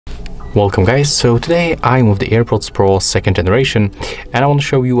Welcome guys, so today I'm with the AirPods Pro 2nd generation and I want to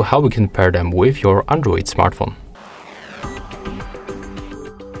show you how we can pair them with your Android smartphone.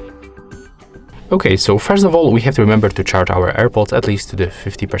 Okay, so first of all we have to remember to charge our AirPods at least to the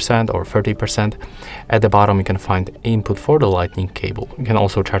 50% or 30%. At the bottom you can find input for the lightning cable. You can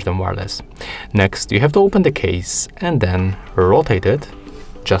also charge them wireless. Next you have to open the case and then rotate it.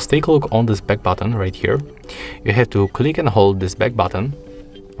 Just take a look on this back button right here. You have to click and hold this back button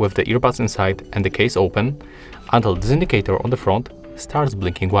with the earbuds inside and the case open until this indicator on the front starts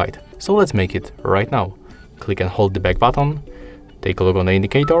blinking white. So let's make it right now. Click and hold the back button, take a look on the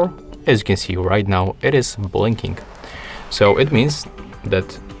indicator. As you can see right now it is blinking. So it means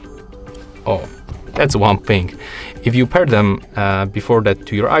that, oh, that's one thing. If you pair them before that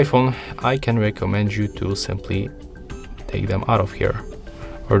to your iPhone, I can recommend you to simply take them out of here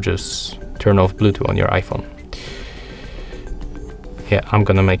or just turn off Bluetooth on your iPhone. Yeah, I'm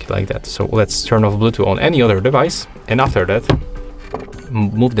gonna make it like that. So let's turn off Bluetooth on any other device, and after that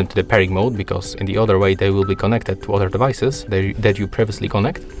move them to the pairing mode, because in the other way they will be connected to other devices that you previously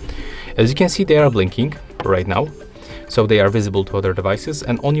connect. As you can see, they are blinking right now, so they are visible to other devices.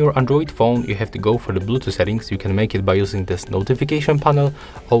 And on your Android phone you have to go for the Bluetooth settings. You can make it by using this notification panel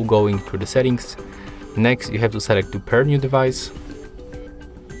or going through the settings. Next you have to select to pair new device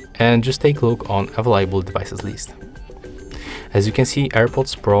and just take a look on available devices list. As you can see,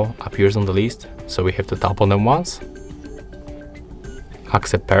 AirPods Pro appears on the list, so we have to tap on them once,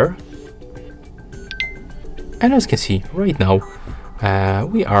 accept pair, and as you can see right now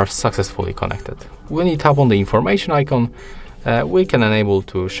we are successfully connected. When you tap on the information icon, we can enable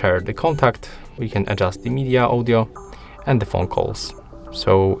to share the contact, we can adjust the media, audio and the phone calls.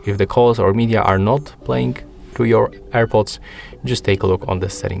 So if the calls or media are not playing through your AirPods, just take a look on the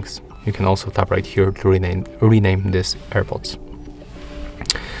settings. You can also tap right here to rename this AirPods.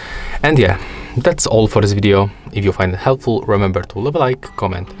 And yeah, that's all for this video. If you find it helpful, remember to leave a like,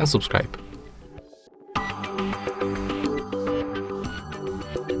 comment and subscribe.